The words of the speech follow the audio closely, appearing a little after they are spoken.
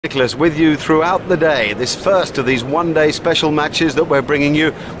Nicholas, with you throughout the day. This first of these one-day special matches that we're bringing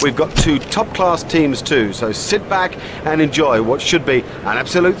you. We've got two top-class teams too, so sit back and enjoy what should be an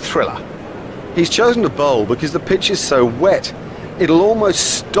absolute thriller. He's chosen to bowl because the pitch is so wet. It'll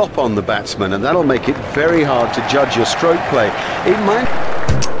almost stop on the batsman, and that'll make it very hard to judge your stroke play. It might...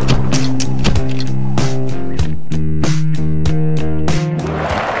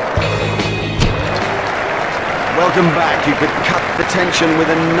 Welcome back. You could cut the tension with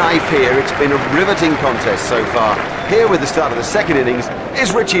a knife here. It's been a riveting contest so far. Here with the start of the second innings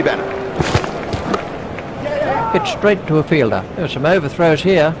is Richie Bennett. Hit straight to a fielder. There were some overthrows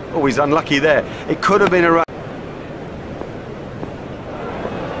here. Oh, he's unlucky there. It could have been a run.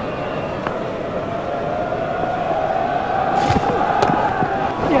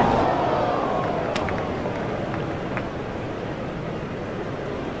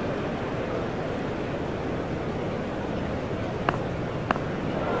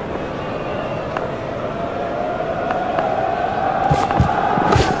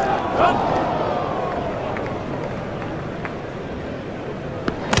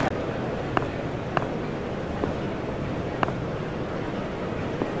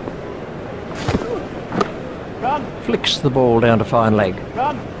 Flicks the ball down to fine leg. He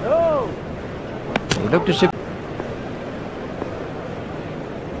looked as if...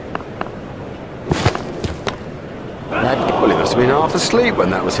 Well, he must have been half asleep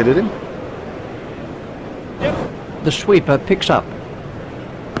when that was hit at him. The sweeper picks up.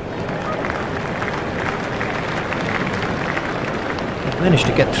 He managed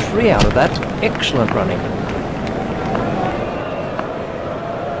to get 3 out of that. Excellent running.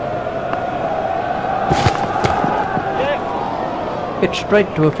 Hit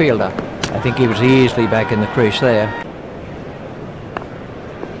straight to a fielder. I think he was easily back in the crease there.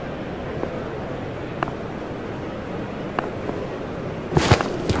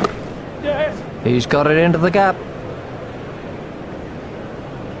 He's got it into the gap.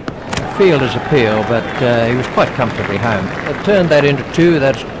 Fielder's appeal, but he was quite comfortably home. They turned that into 2.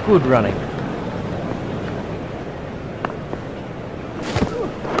 That's good running.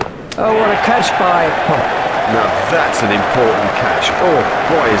 Oh, what a catch by... Now that's an important catch. Oh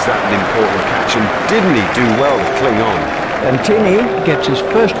boy, is that an important catch, and didn't he do well to cling on? And Tinney gets his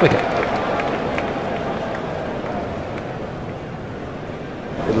first wicket.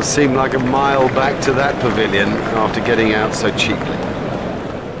 It'll seem like a mile back to that pavilion after getting out so cheaply.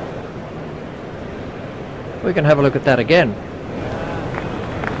 We can have a look at that again.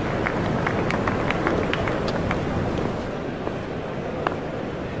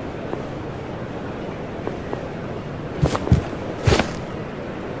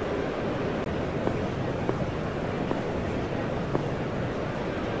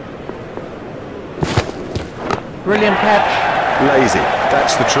 Brilliant catch. Lazy,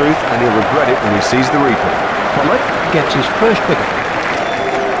 that's the truth, and he'll regret it when he sees the replay. Pollock gets his first wicket.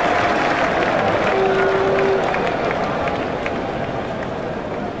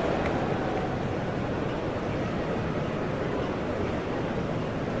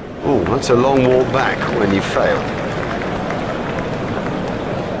 Oh, that's a long walk back when you fail.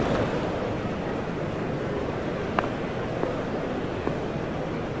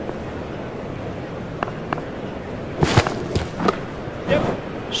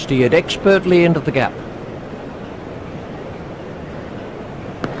 Steered expertly into the gap.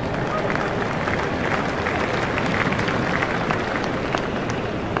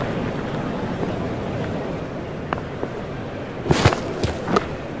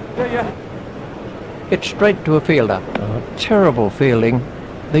 Hit straight to a fielder. Oh, terrible fielding.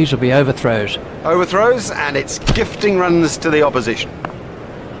 These will be overthrows. Overthrows, and it's gifting runs to the opposition.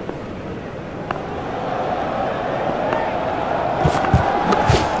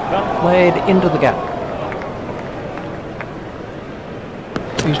 Played into the gap.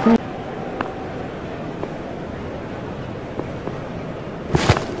 He's...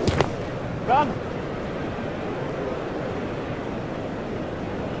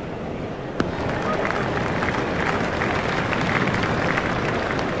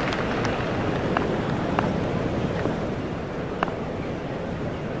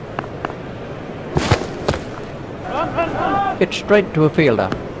 Hit straight to a fielder.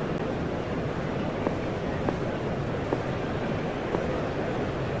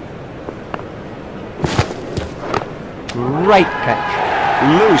 Great catch.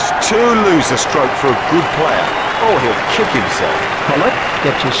 Loose, too loose a stroke for a good player. Oh, he'll kick himself. Pollock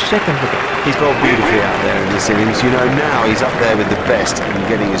gets his second wicket. He's bowled beautifully out there in this innings. You know, now he's up there with the best and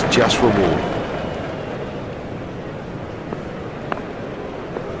getting his just reward.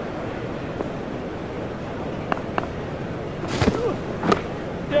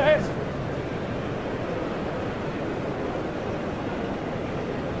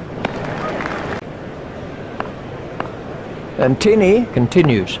 And Tinney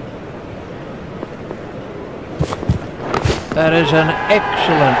continues. That is an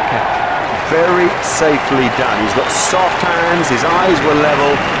excellent catch. Very safely done. He's got soft hands, his eyes were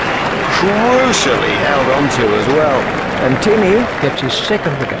level, crucially held onto as well. And Tinney gets his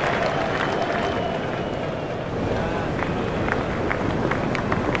second wicket.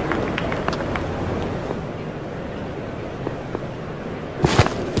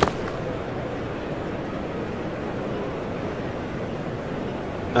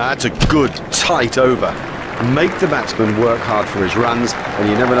 That's a good, tight over. Make the batsman work hard for his runs, and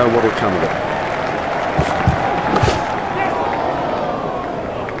you never know what will come of it.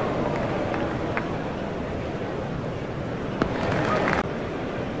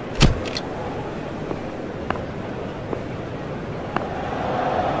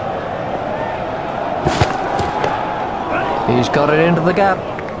 He's got it into the gap.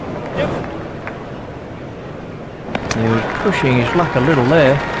 He was pushing his luck a little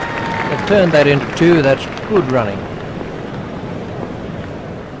there. They've turned that into 2. That's good running.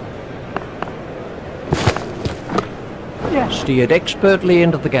 Steered expertly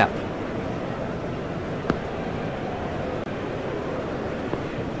into the gap.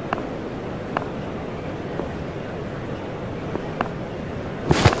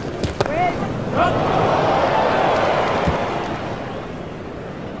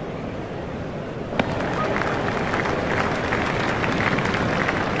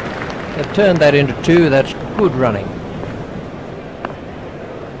 They've turned that into 2. That's good running.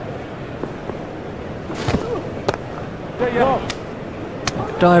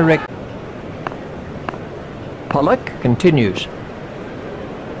 Direct. Pollock continues.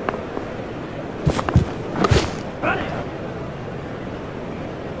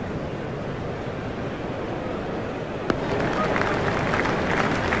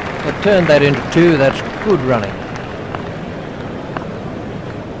 They've turned that into 2. That's good running.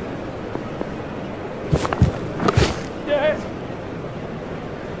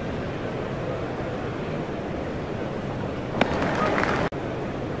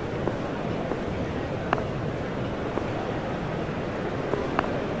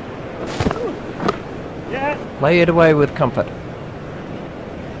 Play it away with comfort.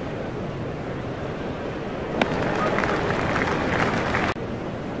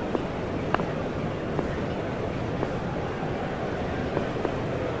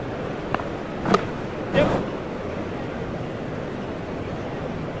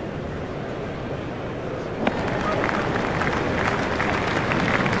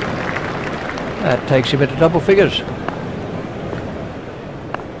 That takes him into double figures.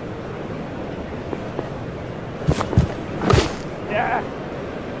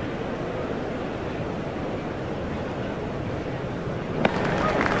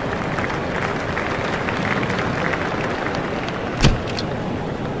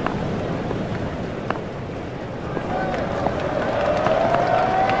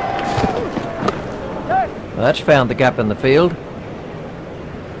 That's found the gap in the field.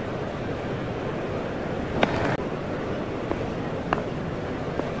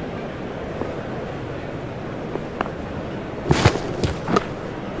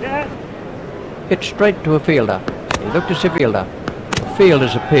 Hit straight to a fielder. He looked as a fielder.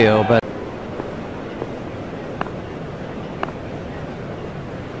 Fielder's appeal, but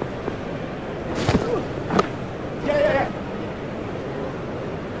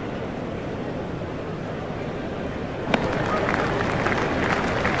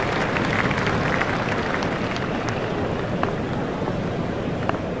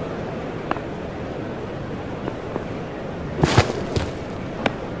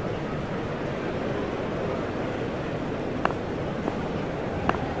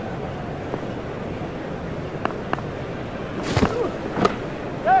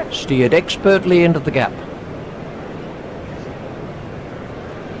steered expertly into the gap.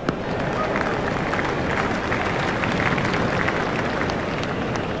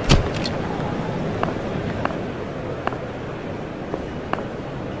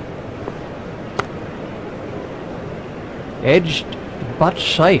 Edged, but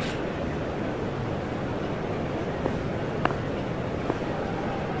safe.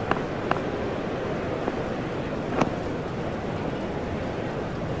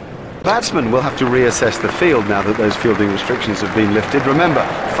 Batsmen will have to reassess the field now that those fielding restrictions have been lifted. Remember,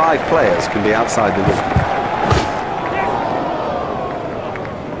 5 players can be outside the wicket.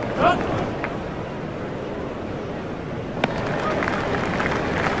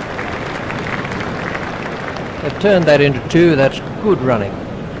 They've turned that into 2. That's good running.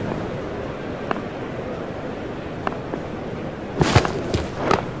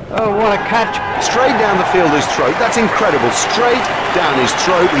 Oh, what a catch. Straight down the fielder's throat. That's incredible. Straight down his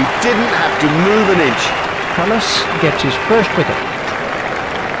throat. He didn't have to move an inch. Cullis gets his first wicket.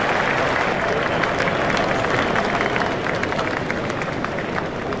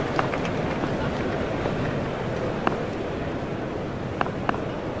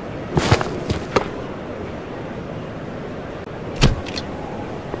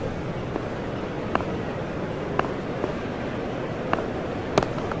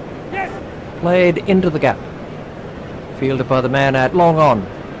 Played into the gap. Fielded by the man out long on.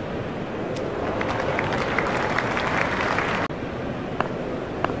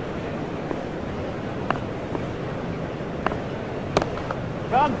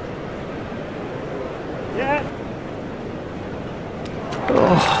 Run. Yeah.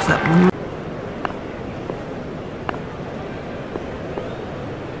 Oh, that...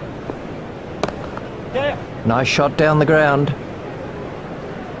 Yeah. Nice shot down the ground.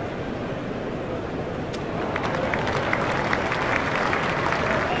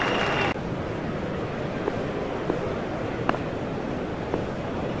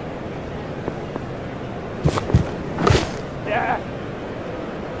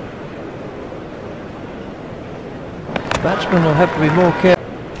 Batsman will have to be more careful.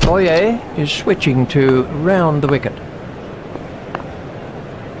 Boye is switching to round the wicket.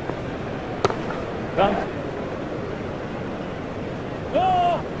 Run.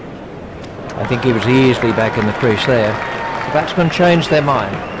 Oh. I think he was easily back in the crease there. The batsmen changed their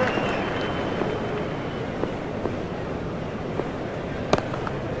mind.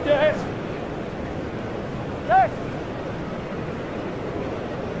 Yes. Yes.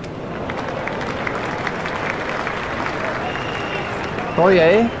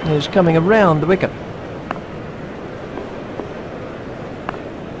 Boye is coming around the wicket.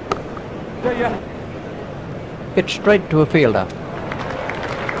 Yeah. Hit straight to a fielder.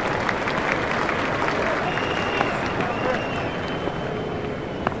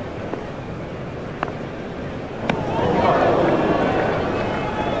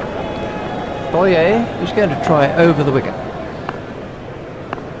 Boye is going to try over the wicket.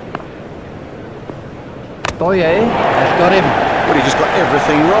 Boye has got him. Well, he just got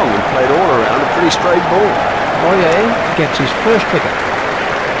everything wrong and played all around a pretty straight ball. Boye gets his first wicket.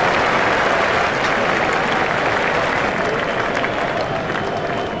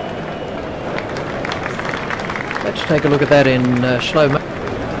 Let's take a look at that in slow mo.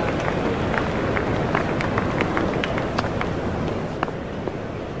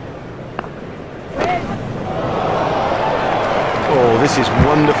 Oh, this is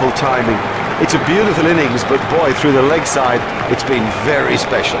wonderful timing. It's a beautiful innings, but boy, through the leg side, it's been very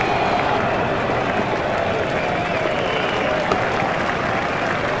special.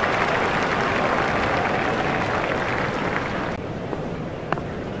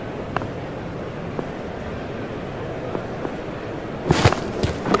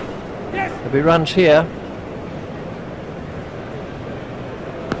 There'll be runs here.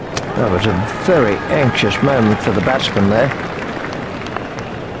 That was a very anxious moment for the batsman there.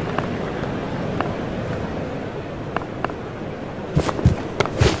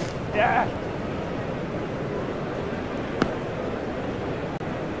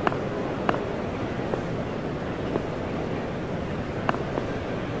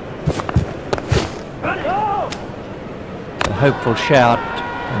 A hopeful shout,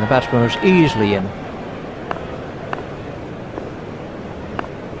 and the batsman was easily in.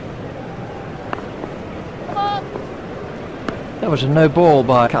 That was a no ball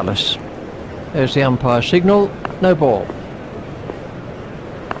by Cullis. There's the umpire signal, no ball.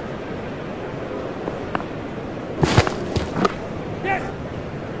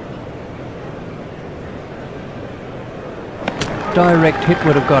 Direct hit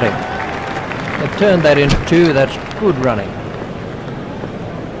would have got him. They turned that into two. That's good running.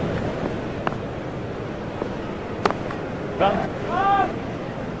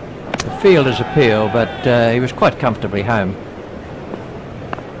 The fielder's appeal, but he was quite comfortably home.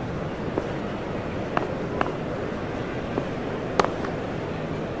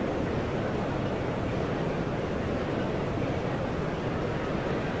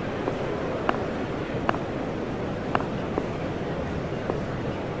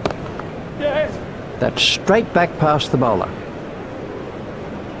 That's straight back past the bowler.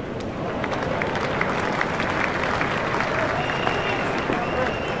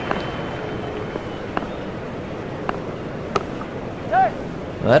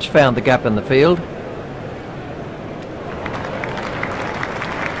 Well, that's found the gap in the field.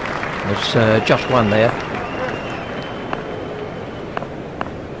 There's just one there.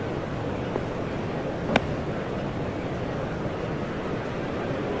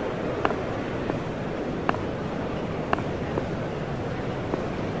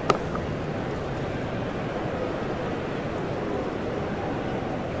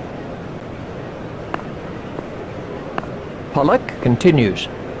 Pollock continues.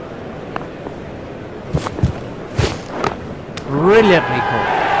 Brilliantly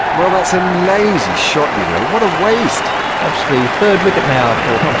caught. Well, that's a lazy shot, you know. What a waste. That's the third wicket now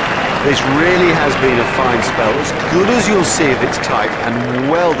for Pollock. This really has been a fine spell, as good as you'll see if it's tight, and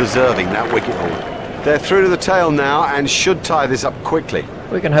well deserving that wicket haul. They're through to the tail now and should tie this up quickly.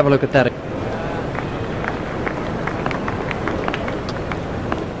 We can have a look at that.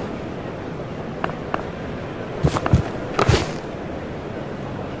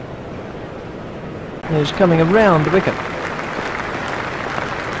 He's coming around the wicket.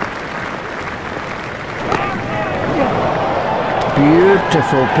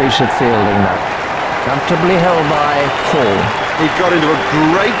 Beautiful piece of fielding that. Comfortably held by Hall. He got into a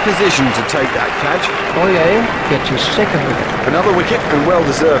great position to take that catch. Oye gets his second wicket. Another wicket, and well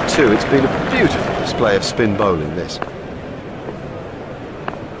deserved too. It's been a beautiful display of spin bowling, this.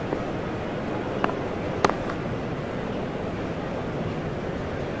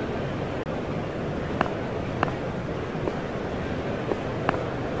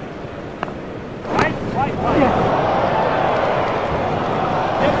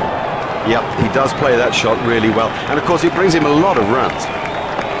 Yep, he does play that shot really well, and of course it brings him a lot of runs.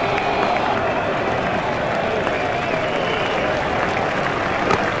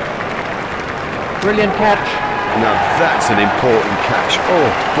 Brilliant catch. Now that's an important catch.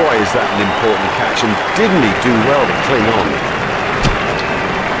 Oh boy, is that an important catch, and didn't he do well to cling on?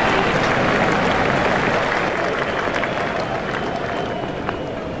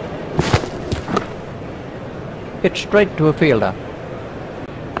 Hit straight to a fielder.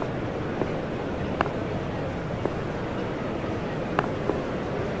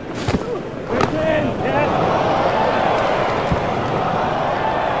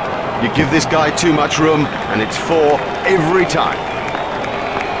 You give this guy too much room, and it's 4 every time.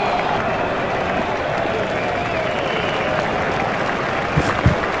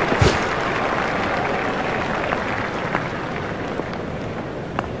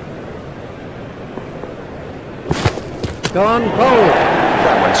 Gone cold.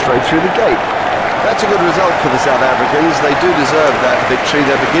 That went straight through the gate. That's a good result for the South Africans. They do deserve that victory.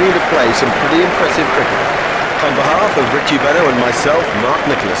 They're beginning to play some pretty impressive cricket. On behalf of Richie Benno and myself, Mark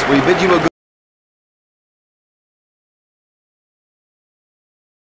Nicholas, we bid you a good